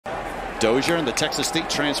Dozier and the Texas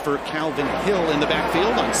State transfer Calvin Hill in the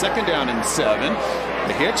backfield on 2nd down and 7.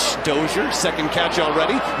 The hitch, Dozier, second catch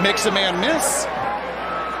already, makes a man miss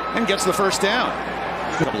and gets the first down.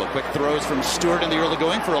 A couple of quick throws from Stewart in the early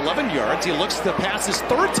going for 11 yards. He looks to pass his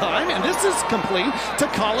 3rd time, and this is complete to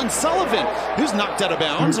Colin Sullivan, who's knocked out of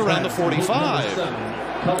bounds around the 45.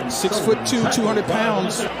 6'2", 200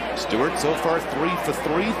 pounds. Stewart so far 3 for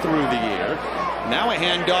 3 through the air. Now a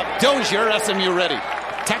handoff. Dozier, SMU ready.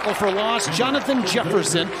 Tackle for loss, Jonathan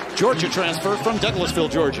Jefferson, Georgia transfer from Douglasville,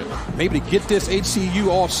 Georgia. Maybe to get this HCU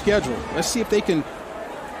off schedule. Let's see if they can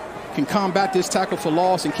combat this tackle for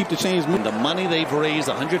loss and keep the chains moving. The money they've raised,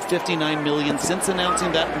 $159 million since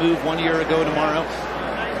announcing that move 1 year ago tomorrow.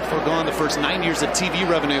 Foregone the first 9 years of TV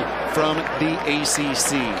revenue from the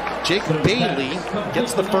ACC. Jake Bailey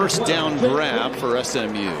gets the first down grab for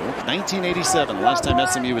SMU. 1987, last time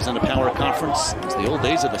SMU was in a power conference. It was the old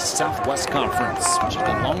days of the Southwest Conference, which has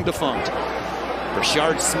been long defunct.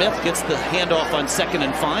 Brashard Smith gets the handoff on 2nd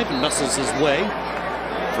and 5 and muscles his way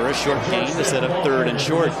for a short gain to set up 3rd and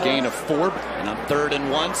short. Gain of 4, and on 3rd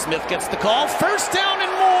and 1, Smith gets the call. First down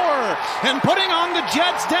and more, and putting on the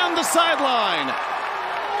Jets down the sideline.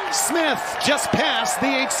 Smith just past the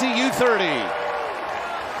HCU 30.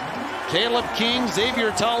 Caleb King,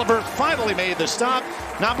 Xavier Tolliver finally made the stop,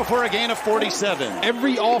 not before a gain of 47.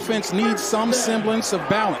 Every offense needs some semblance of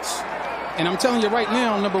balance. And I'm telling you right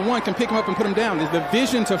now, number 1 can pick him up and put him down. There's the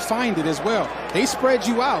vision to find it as well. They spread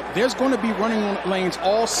you out. There's going to be running lanes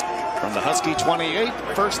all. From the Husky 28,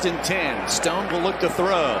 1st and 10. Stone will look to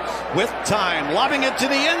throw with time, lobbing it to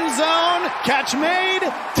the end zone. Catch made,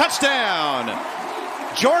 touchdown.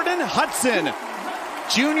 Jordan Hudson,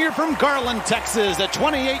 junior from Garland, Texas, a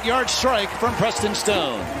 28-yard strike from Preston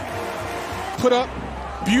Stone. Put up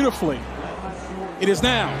beautifully. It is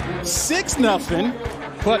now 6-0,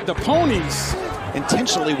 but the Ponies.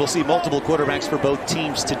 Intentionally, we'll see multiple quarterbacks for both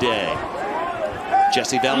teams today.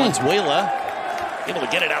 Jesse Valenzuela able to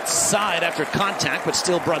get it outside after contact, but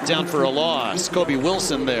still brought down for a loss. Kobe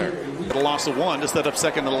Wilson there at a loss of 1 to set up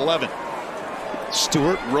 2nd and 11.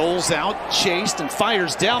 Stewart rolls out, chased, and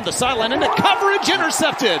fires down the sideline into coverage,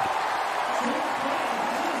 intercepted.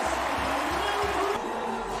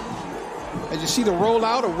 As you see the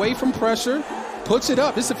rollout away from pressure, puts it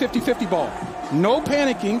up. This is a 50-50 ball. No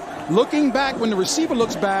panicking, looking back when the receiver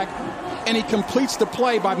looks back, and he completes the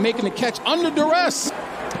play by making the catch under duress.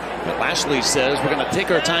 But Lashley says we're going to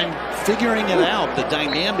take our time figuring it out, the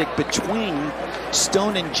dynamic between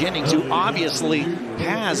Stone and Jennings, who obviously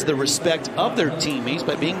has the respect of their teammates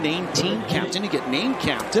by being named team captain. You get named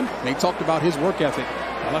captain. They talked about his work ethic.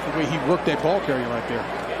 I like the way he worked that ball carrier right there.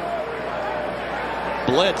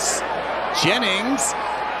 Blitz. Jennings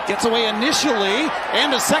gets away initially,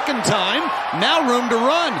 and a second time. Now room to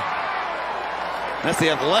run. That's the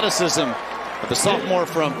athleticism of the sophomore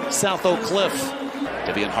from South Oak Cliff.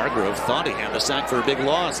 Devian Hargrove thought he had the sack for a big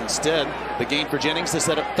loss. Instead, the gain for Jennings to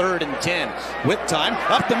set up 3rd and 10. With time,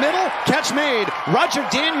 up the middle, catch made. Roger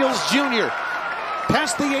Daniels Jr.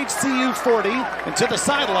 past the HCU 40 and to the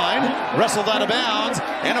sideline, wrestled out of bounds,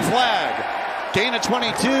 and a flag. Gain of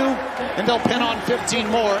 22, and they'll pin on 15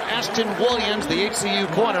 more. Ashton Williams, the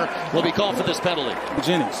HCU corner, will be called for this penalty.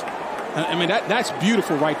 Jennings. I mean, that's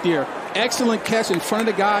beautiful right there. Excellent catch in front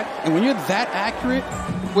of the guy. And when you're that accurate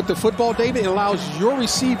with the football, David, it allows your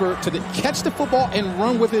receiver to catch the football and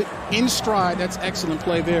run with it in stride. That's excellent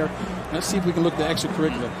play there. Let's see if we can look at the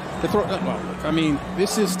extracurricular. I mean,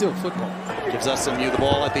 this is still football. Gives SMU the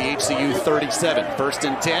ball at the HCU 37. 1st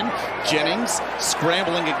and 10. Jennings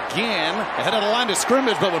scrambling again ahead of the line of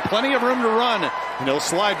scrimmage, but with plenty of room to run. And he'll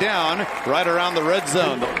slide down right around the red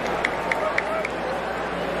zone.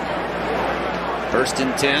 1st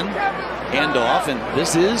and 10. Handoff, and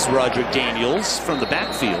this is Roger Daniels from the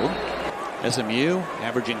backfield. SMU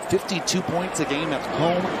averaging 52 points a game at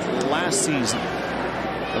home last season.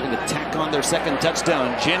 Looking to tack on their 2nd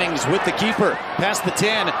touchdown. Jennings with the keeper, past the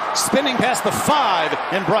 10, spinning past the 5,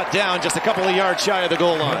 and brought down just a couple of yards shy of the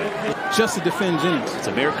goal line. Just to defend Jennings.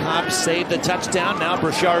 Samir Cobb saved the touchdown. Now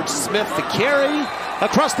Brashard Smith the carry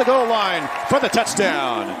across the goal line for the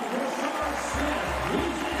touchdown.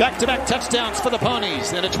 Back-to-back touchdowns for the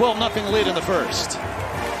Ponies and a 12-0 lead in the first.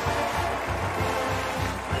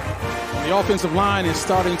 The offensive line is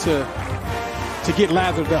starting to get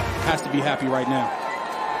lathered up. Has to be happy right now.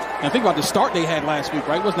 And think about the start they had last week,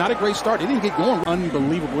 right? It was not a great start. They didn't get going.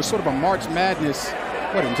 Unbelievable. It was sort of a March Madness,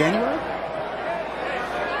 in January?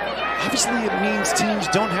 Obviously, it means teams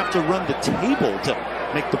don't have to run the table to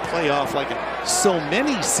make the playoff like so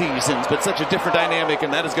many seasons, but such a different dynamic,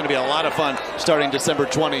 and that is going to be a lot of fun starting December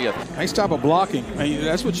 20th. Nice job of blocking. I mean,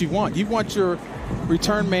 that's what you want. You want your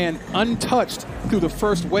return man untouched through the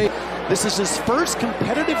first wave. This is his first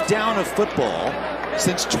competitive down of football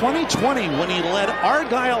since 2020 when he led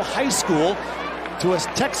Argyle High School to a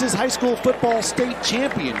Texas high school football state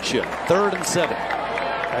championship. 3rd and 7.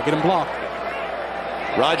 Gotta get him blocked.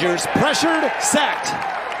 Rogers pressured, sacked.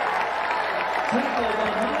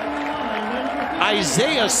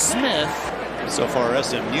 Isaiah Smith. So far,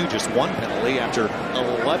 SMU just 1 penalty after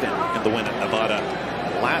 11 in the win at Nevada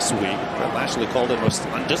last week. Brett Lashley called it the most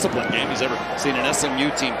undisciplined game he's ever seen an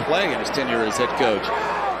SMU team play in his tenure as head coach.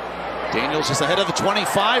 Daniels just ahead of the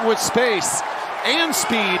 25 with space and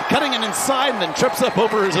speed, cutting it inside and then trips up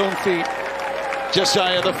over his own feet, just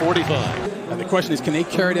shy of the 45. Now the question is, can they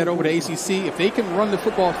carry that over to ACC? If they can run the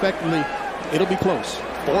football effectively, it'll be close.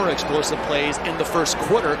 4 explosive plays in the first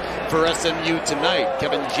quarter for SMU tonight.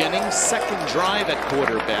 Kevin Jennings, second drive at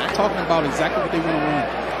quarterback. Talking about exactly what they want to run.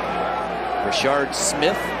 Brashard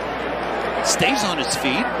Smith stays on his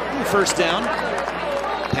feet. First down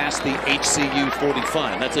past the HCU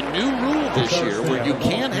 45. That's a new rule this year where you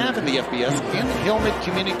can have in the FBS in-helmet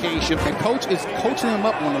communication. And coach is coaching him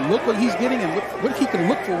up on look what he's getting and what he can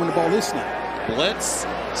look for when the ball is snapped. Blitz.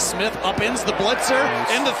 Smith upends the blitzer.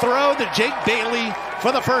 And the throw to Jake Bailey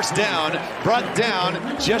for the first down. Brought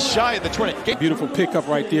down just shy of the 20. Beautiful pickup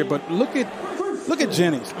right there, but look at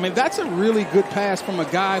Jennings. I mean, that's a really good pass from a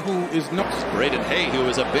guy who is no. Braden Hay, who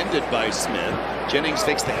was upended by Smith. Jennings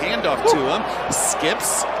fakes the handoff to him.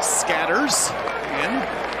 Skips, scatters, and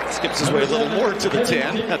skips his way a little more to the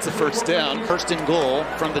 10. That's a first down. First and goal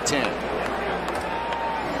from the 10.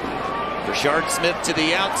 Brashard Smith to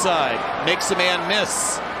the outside. Makes a man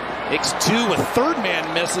miss. Makes 2, a third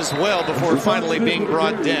man miss as well before finally being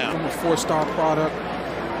brought down. A 4-star product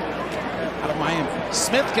out of Miami.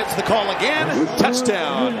 Smith gets the call again.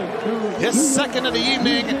 Touchdown. His second of the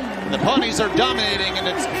evening. The Ponies are dominating in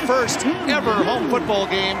its first ever home football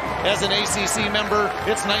game as an ACC member.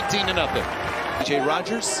 It's 19-0. Jay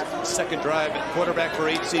Rogers, second drive at quarterback for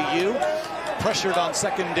HCU. Pressured on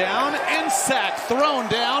second down and sacked. Thrown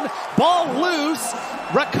down. Ball loose.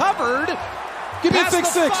 Recovered. Give me a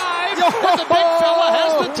 6-6. But the big fella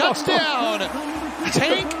has the touchdown.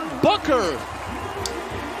 Tank Booker.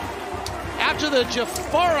 After the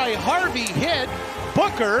Jafari Harvey hit,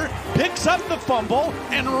 Booker picks up the fumble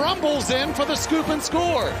and rumbles in for the scoop and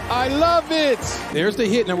score. I love it. There's the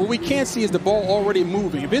hit. Now, what we can't see is the ball already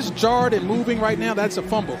moving. If it's jarred and moving right now, that's a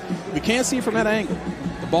fumble. We can't see from that angle.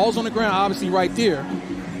 The ball's on the ground, obviously right there.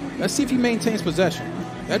 Let's see if he maintains possession.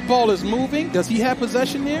 That ball is moving. Does he have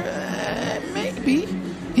possession there? Maybe.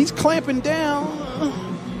 He's clamping down.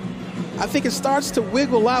 I think it starts to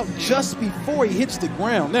wiggle out just before he hits the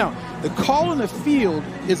ground. Now, the call in the field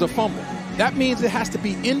is a fumble. That means it has to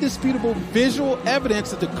be indisputable visual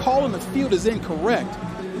evidence that the call in the field is incorrect.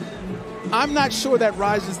 I'm not sure that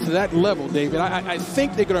rises to that level, David. I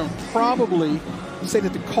think they're going to probably say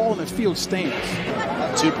that the call in the field stands.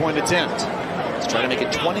 2-point attempt. Let's try to make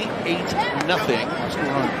it 28-0.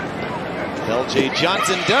 LJ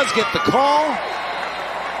Johnson does get the call,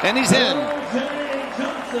 and he's in.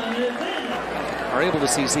 Are able to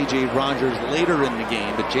see C.J. Rogers later in the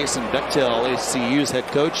game, but Jason Bechtel, ACU's head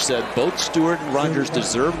coach, said both Stewart and Rogers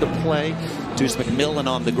deserved the play. Deuce McMillan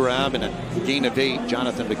on the grab and a gain of 8.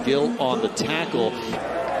 Jonathan McGill on the tackle.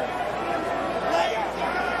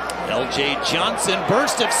 L.J. Johnson,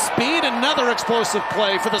 burst of speed, another explosive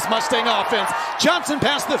play for this Mustang offense. Johnson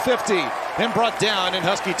past the 50 and brought down in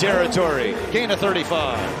Husky territory. Gain of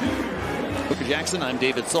 35. Booker Jackson, I'm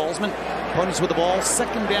David Salzman. Ponies with the ball,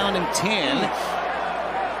 second down and 10.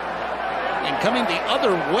 And coming the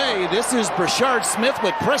other way, this is Brashard Smith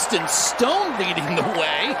with Preston Stone leading the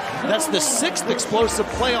way. That's the 6th explosive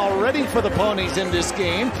play already for the Ponies in this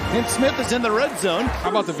game. And Smith is in the red zone. How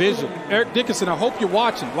about the vision? Eric Dickinson, I hope you're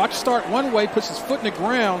watching. Watch start one way, puts his foot in the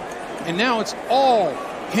ground, and now it's all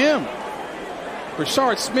him.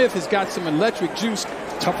 Brashard Smith has got some electric juice.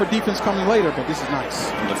 Tougher defense coming later, but this is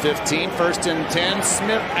nice. On the 15, first and 10.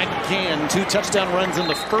 Smith again, 2 touchdown runs in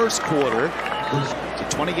the first quarter. So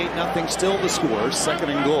 28-0 still the score.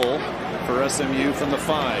 Second and goal for SMU from the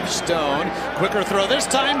 5. Stone, quicker throw this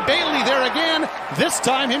time. Bailey there again. This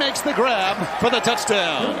time he makes the grab for the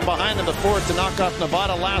touchdown. Behind in the 4th to knock off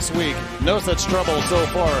Nevada last week. No such trouble so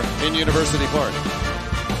far in University Park.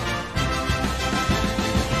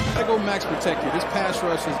 Gotta go max protect here. This pass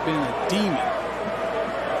rush has been a demon.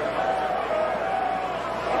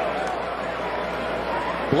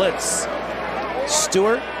 Blitz.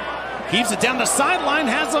 Stewart heaves it down the sideline,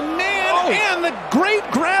 has a man, and the great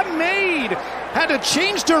grab made. Had to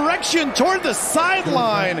change direction toward the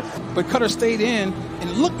sideline. But Cutter stayed in,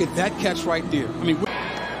 and look at that catch right there. I mean,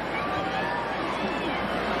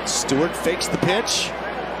 Stewart fakes the pitch,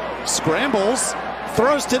 scrambles,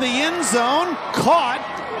 throws to the end zone, caught,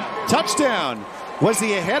 touchdown. Was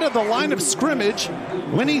he ahead of the line of scrimmage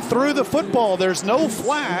when he threw the football? There's no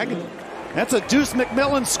flag. That's a Deuce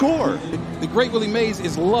McMillan score. The great Willie Mays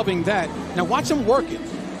is loving that. Now watch him work it.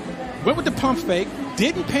 Went with the pump fake,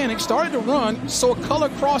 didn't panic, started to run, saw color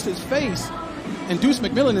cross his face, and Deuce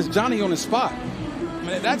McMillan is Johnny on the spot. I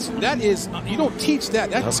mean, that is you don't teach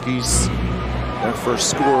that. Huskies, their first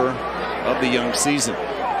score of the young season.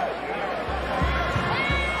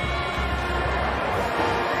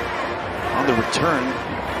 On the return,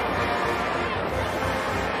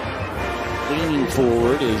 leaning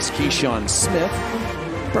forward is Keyshawn Smith.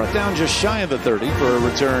 Brought down just shy of the 30 for a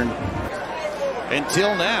return.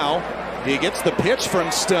 Until now, he gets the pitch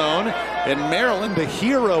from Stone. And Maryland, the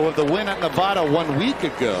hero of the win at Nevada 1 week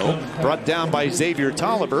ago, brought down by Xavier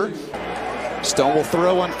Tolliver. Stone will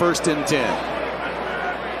throw on 1st and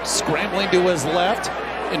 10. Scrambling to his left,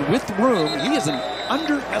 and with room, he is an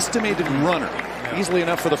underestimated runner. Easily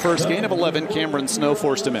enough for the first gain of 11. Cameron Snow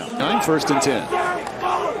forced him out. 1st and 10.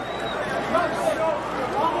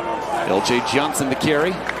 L.J. Johnson to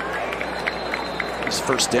carry. His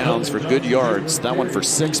first downs for good yards. That one for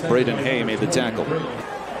 6. Braden Hay made the tackle.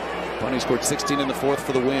 Bunny scored 16 in the 4th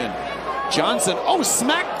for the win. Johnson,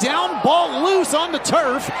 smacked down, ball loose on the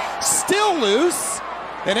turf. Still loose.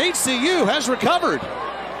 And HCU has recovered.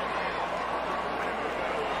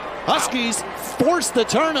 Huskies force the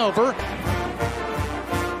turnover.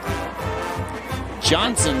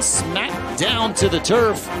 Johnson smacked down to the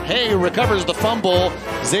turf. Hay recovers the fumble.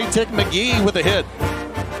 Zaytek McGee with a hit.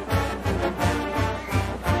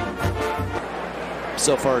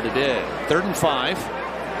 So far today, 3rd and 5.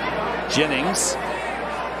 Jennings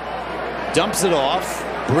dumps it off.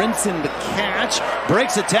 Brinson the catch.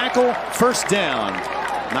 Breaks a tackle. 1st down.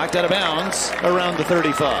 Knocked out of bounds around the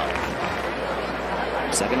 35.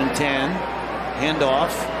 2nd and 10.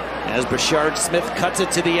 Handoff. As Brashard Smith cuts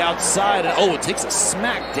it to the outside. And, it takes a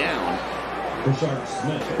smack down.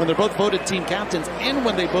 When they're both voted team captains and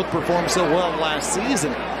when they both performed so well last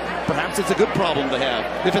season, perhaps it's a good problem to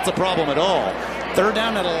have, if it's a problem at all. 3rd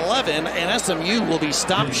down at 11, and SMU will be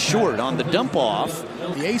stopped short on the dump-off.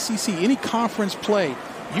 The ACC, any conference play,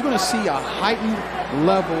 you're going to see a heightened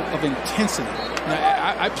level of intensity.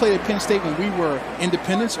 Now, I played at Penn State when we were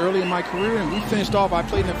independents early in my career, and we finished off, I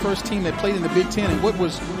played in the first team that played in the Big Ten, and what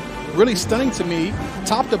was really stunning to me,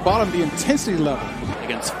 top to bottom, the intensity level.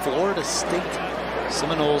 Against Florida State,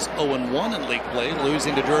 Seminoles 0-1 in league play,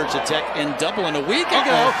 losing to Georgia Tech in Dublin a week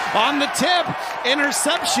ago. On the tip,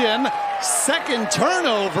 interception, 2nd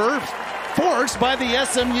turnover, forced by the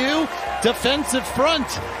SMU defensive front.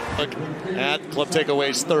 Look at Club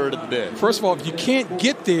Takeaway's 3rd of the day. First of all, if you can't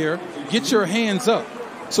get there, get your hands up.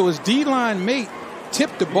 So his D-line mate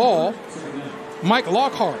tipped the ball, Mike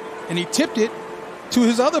Lockhart, and he tipped it to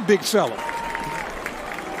his other big fella.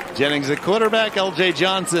 Jennings at quarterback, L.J.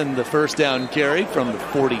 Johnson, the 1st down carry from the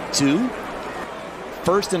 42.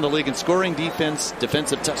 1st in the league in scoring defense,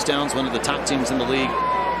 defensive touchdowns, one of the top teams in the league,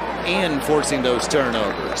 and forcing those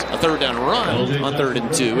turnovers. A 3rd down run on 3rd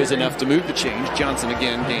and 2 is enough to move the change. Johnson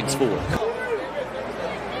again gains 4.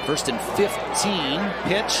 1st and 15,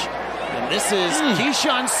 pitch, and this is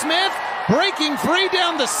Keyshawn Smith breaking free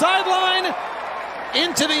down the sideline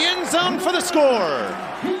into the end zone for the score.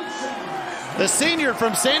 The senior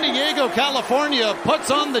from San Diego, California,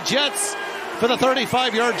 puts on the Jets for the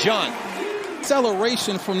 35-yard jaunt.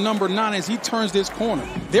 Acceleration from number 9 as he turns this corner.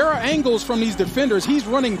 There are angles from these defenders. He's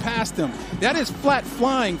running past them. That is flat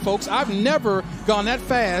flying, folks. I've never gone that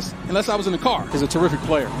fast unless I was in the car. He's a terrific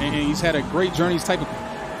player, and he's had a great journey. He's the type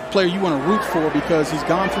of player you want to root for because he's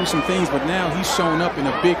gone through some things, but now he's shown up in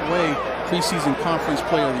a big way. Preseason Conference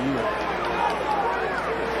Player of the Year.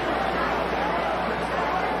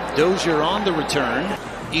 Dozier on the return.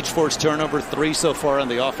 Each forced turnover, 3 so far on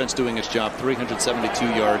the offense doing its job. 372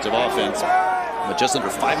 yards of offense. With just under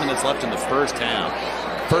 5 minutes left in the first half.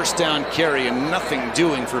 1st down carry and nothing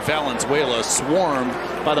doing for Valenzuela, swarmed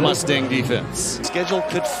by the Mustang defense. Schedule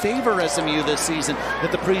could favor SMU this season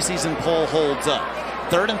if the preseason poll holds up.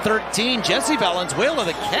 3rd and 13, Jesse Valenzuela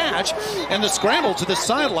the catch and the scramble to the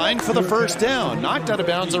sideline for the 1st down. Knocked out of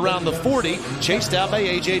bounds around the 40, chased out by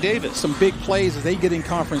A.J. Davis. Some big plays as they get in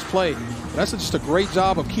conference play. That's just a great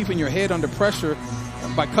job of keeping your head under pressure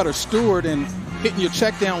by Cutter Stewart, and hitting your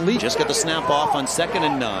check down lead. Just get the snap off on 2nd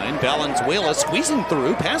and 9. Valenzuela squeezing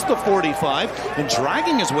through past the 45 and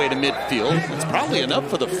dragging his way to midfield. It's probably enough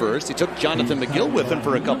for the first. He took Jonathan McGill with him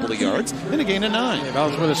for a couple of yards and a gain of 9. Yeah,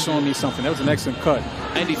 Valenzuela showing me something. That was an excellent cut.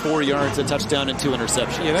 94 yards, a touchdown, and 2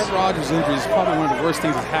 interceptions. Yeah, that Rodgers injury is probably one of the worst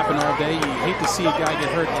things that happen all day. You hate to see a guy get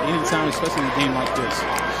hurt at any time, especially in a game like this.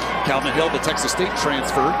 Calvin Hill, the Texas State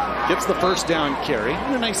transfer, gets the first down carry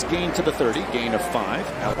and a nice gain to the 30, gain of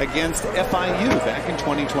 5 against FIU back in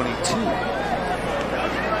 2022.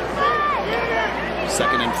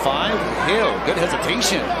 2nd and 5, Hill, good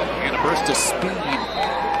hesitation and a burst of speed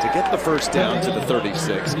to get the first down to the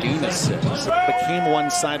 36, gain of 6. Became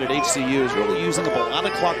one-sided. HCU is really using up a lot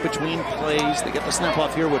of clock between plays. They get the snap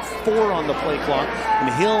off here with 4 on the play clock,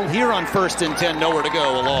 and Hill here on 1st and 10, nowhere to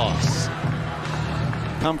go, a loss.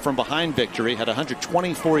 Come from behind victory, had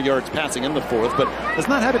 124 yards passing in the 4th, but has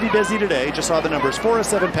not had to be busy today. Just saw the numbers, 4 of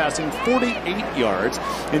 7 passing, 48 yards.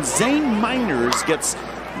 And Zane Miners gets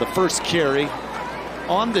the first carry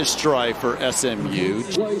on this drive for SMU.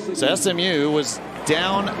 So SMU was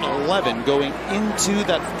down 11 going into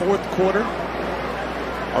that 4th quarter.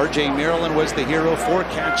 R.J. Maryland was the hero, 4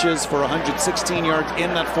 catches for 116 yards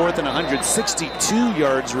in that 4th and 162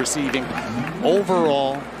 yards receiving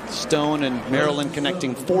overall. Stone and Maryland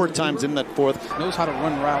connecting 4 times in that 4th. Knows how to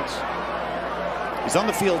run routes. He's on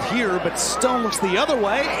the field here, but Stone looks the other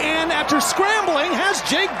way, and after scrambling, has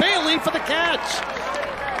Jake Bailey for the catch.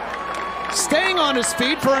 Staying on his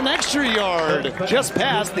feet for an extra yard. Just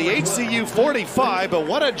past the HCU 45, but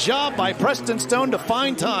what a job by Preston Stone to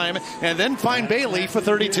find time and then find Bailey for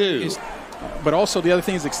 32. But also the other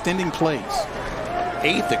thing is extending plays.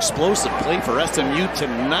 8th explosive play for SMU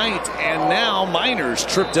tonight, and now Miners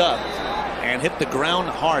tripped up and hit the ground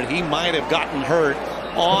hard. He might have gotten hurt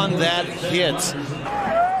on that hit.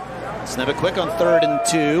 Snap it quick on 3rd and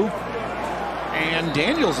 2, and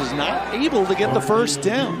Daniels is not able to get the first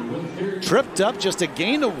down. Tripped up, just a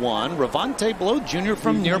gain of 1. Ravante Blow Jr.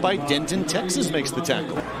 from nearby Denton, Texas makes the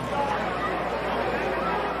tackle.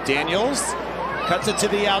 Daniels cuts it to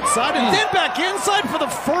the outside and then back inside for the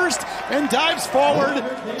first and dives forward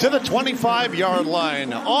to the 25-yard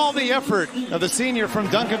line. All the effort of the senior from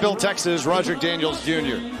Duncanville, Texas, Roger Daniels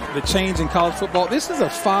Jr. The change in college football. This is a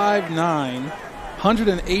 5'9",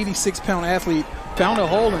 186-pound athlete. Found a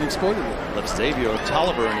hole and exploited it. Left Xavier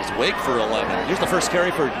Tolliver in his wake for 11. Here's the first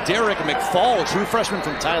carry for Derek McFall, true freshman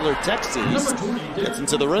from Tyler, Texas. Gets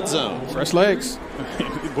into the red zone. Fresh legs.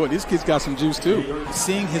 Boy, this kid's got some juice too.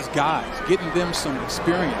 Seeing his guys, getting them some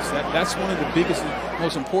experience. That's one of the biggest,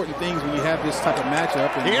 most important things when you have this type of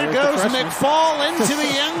matchup. And here goes McFall into the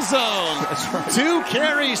end zone. That's right. 2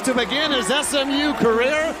 carries to begin his SMU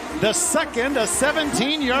career. The second, a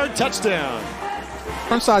 17-yard touchdown.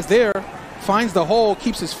 Front side's there. Finds the hole,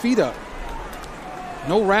 keeps his feet up.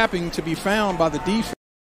 No wrapping to be found by the defense.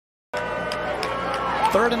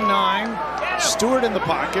 3rd and 9. Stewart in the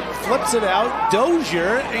pocket, flips it out.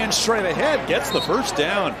 Dozier, and straight ahead, gets the first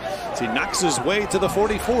down. So he knocks his way to the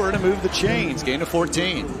 44 to move the chains. Gain of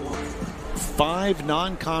 14. 5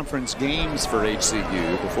 non-conference games for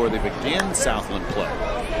HCU before they begin Southland play.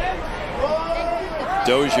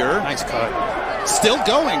 Dozier. Nice cut. Still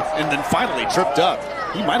going, and then finally tripped up.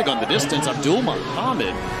 He might have gone the distance. Abdul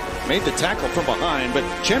Muhammad made the tackle from behind, but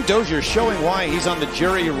Champ Dozier showing why he's on the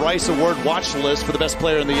Jerry Rice Award watch list for the best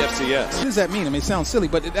player in the FCS. What does that mean? I mean, it sounds silly,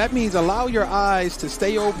 but that means allow your eyes to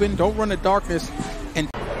stay open, don't run the darkness. And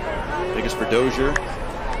biggest for Dozier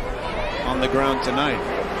on the ground tonight.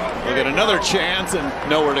 We'll get another chance and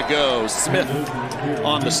nowhere to go. Smith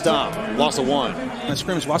on the stop. Loss of 1. And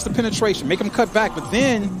scrimmage, watch the penetration, make them cut back, but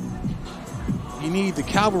then you need the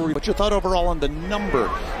cavalry. What's your thought overall on the number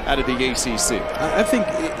out of the ACC? I think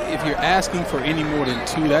if you're asking for any more than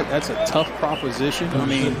 2, that's a tough proposition. I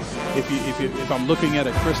mean, if I'm looking at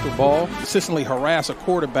a crystal ball, consistently harass a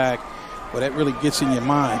quarterback, well, that really gets in your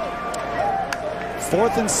mind.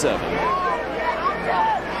 4th and 7.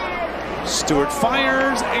 Stewart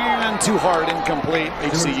fires, and too hard, incomplete.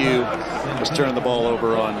 HCU just turned the ball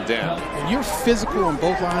over on down. And you're physical on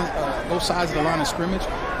both sides of the line of scrimmage.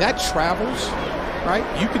 That travels, right?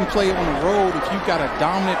 You can play on the road if you've got a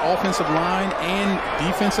dominant offensive line and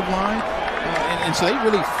defensive line. And so they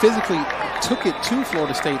really physically took it to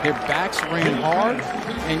Florida State. Their backs ran hard.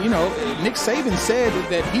 And, you know, Nick Saban said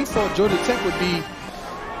that he thought Georgia Tech would be.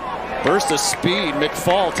 Burst of speed.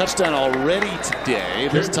 McFall, touchdown already today.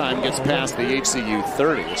 This time gets past the HCU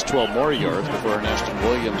 30. It's 12 more yards before an Ashton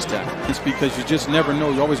Williams tackle. It's because you just never know.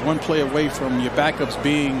 You're always one play away from your backups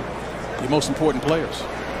being your most important players.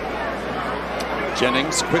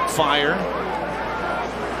 Jennings, quick fire.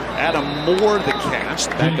 Adam Moore, the catch,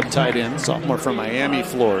 the backup tight end, sophomore from Miami,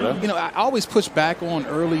 Florida. You know, I always push back on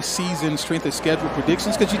early season strength of schedule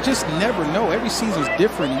predictions because you just never know. Every season is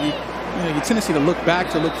different. You know, your tendency to look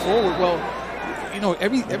back to look forward. Well, you know,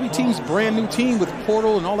 every team's a brand new team with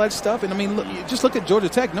portal and all that stuff. And I mean, just look at Georgia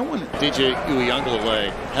Tech. No one. DJ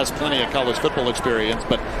Uiagalelei has plenty of college football experience,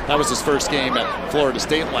 but that was his first game at Florida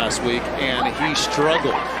State last week, and he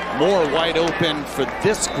struggled. Moore wide open for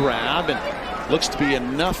this grab, and looks to be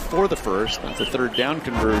enough for the first. That's a third down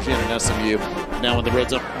conversion in SMU. Now in the red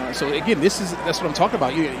zone. So again, that's what I'm talking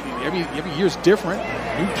about. Every year's different.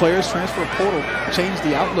 New players, transfer portal, change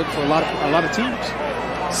the outlook for a lot of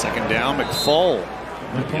teams. Second down, McFall.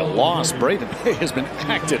 Might be a loss. Braden Hay has been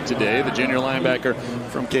active today, the junior linebacker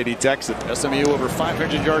from Katy, Texas. SMU over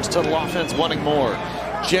 500 yards total offense, wanting more.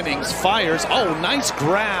 Jennings fires. Oh, nice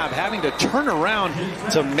grab, having to turn around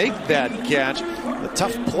to make that catch. A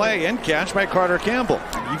tough play and catch by Carter Campbell.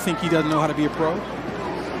 You think he doesn't know how to be a pro?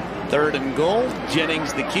 Third and goal.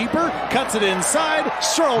 Jennings, the keeper, cuts it inside,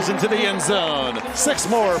 strolls into the end zone. 6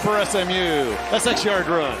 more for SMU. A 6-yard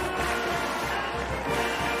run.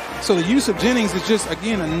 So the use of Jennings is just,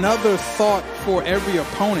 again, another thought for every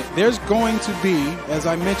opponent. There's going to be, as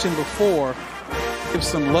I mentioned before, give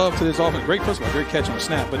some love to this offense. First of all, great catch on the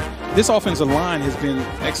snap, but this offensive line has been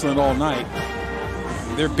excellent all night.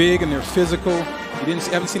 They're big and they're physical. You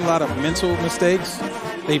haven't seen a lot of mental mistakes.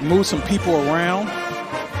 They've moved some people around,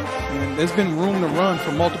 and there's been room to run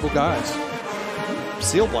for multiple guys.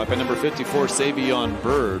 Seal block by number 54, Savion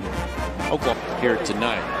Byrd. Oklahoma here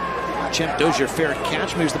tonight. Champ Dozier, fair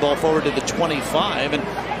catch, moves the ball forward to the 25, and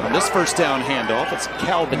on this first down handoff, it's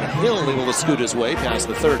Calvin Hill able to scoot his way past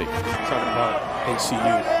the 30. Talking about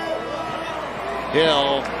ACU.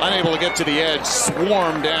 Hill unable to get to the edge,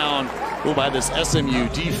 swarmed down by this SMU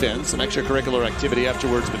defense. Some extracurricular activity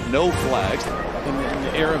afterwards, but no flags. In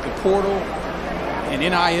the era of the portal and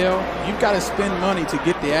NIL, you've got to spend money to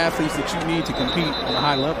get the athletes that you need to compete on a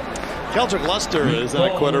high level. Keldrick Luster is a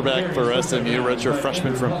quarterback for SMU, redshirt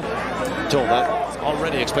freshman from told that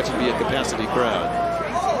already expected to be a capacity crowd.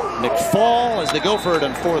 McFall, as they go for it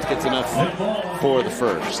on fourth, gets enough for the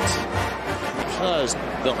first. Because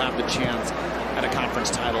they'll have the chance at a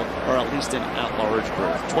conference title or at least an at-large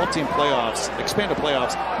berth. 12-team playoffs, expanded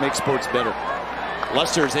playoffs, make sports better.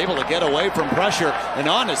 Luster is able to get away from pressure and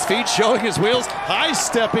on his feet, showing his wheels,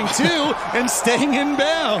 high-stepping too and staying in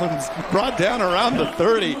bounds. Brought down around the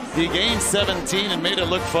 30. He gained 17 and made it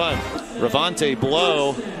look fun. Ravante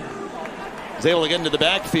Blow was able to get into the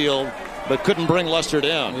backfield, but couldn't bring Luster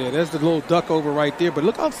down. Yeah, there's the little duck over right there. But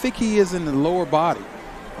look how thick he is in the lower body.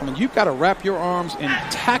 I mean, you've got to wrap your arms and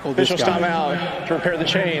tackle this guy. Officials time out to repair the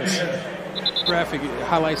chains. Graphic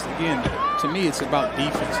highlights, again, to me, it's about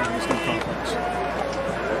defense in this new conference.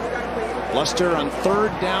 Luster on third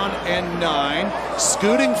down and 9,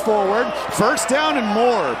 scooting forward, first down and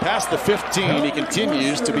more, past the 15. He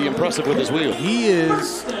continues to be impressive with his wheel. He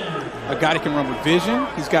is a guy that can run with vision.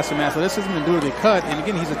 He's got some athleticism and ability to cut, and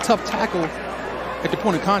again, he's a tough tackle at the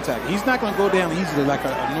point of contact. He's not going to go down easily like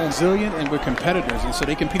a normal zillion, and we're competitors, and so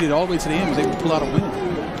they competed all the way to the end, was able to pull out a win.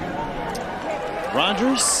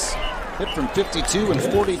 Rogers hit from 52 and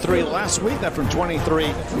 43 last week, that from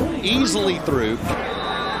 23, easily through.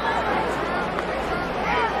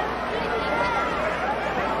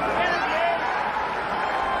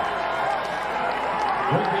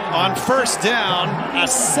 On first down, a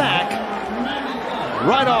sack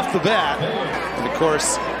right off the bat. And of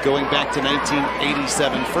course, going back to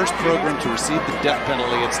 1987, first program to receive the death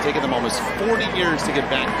penalty. It's taken them almost 40 years to get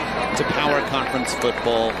back to Power Conference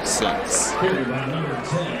football since.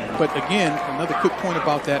 But again, another quick point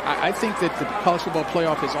about that, I think that the college football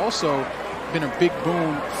playoff has also been a big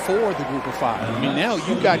boon for the group of 5. I mean, now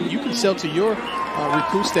you can sell to your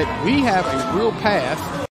recruits that we have a real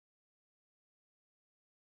path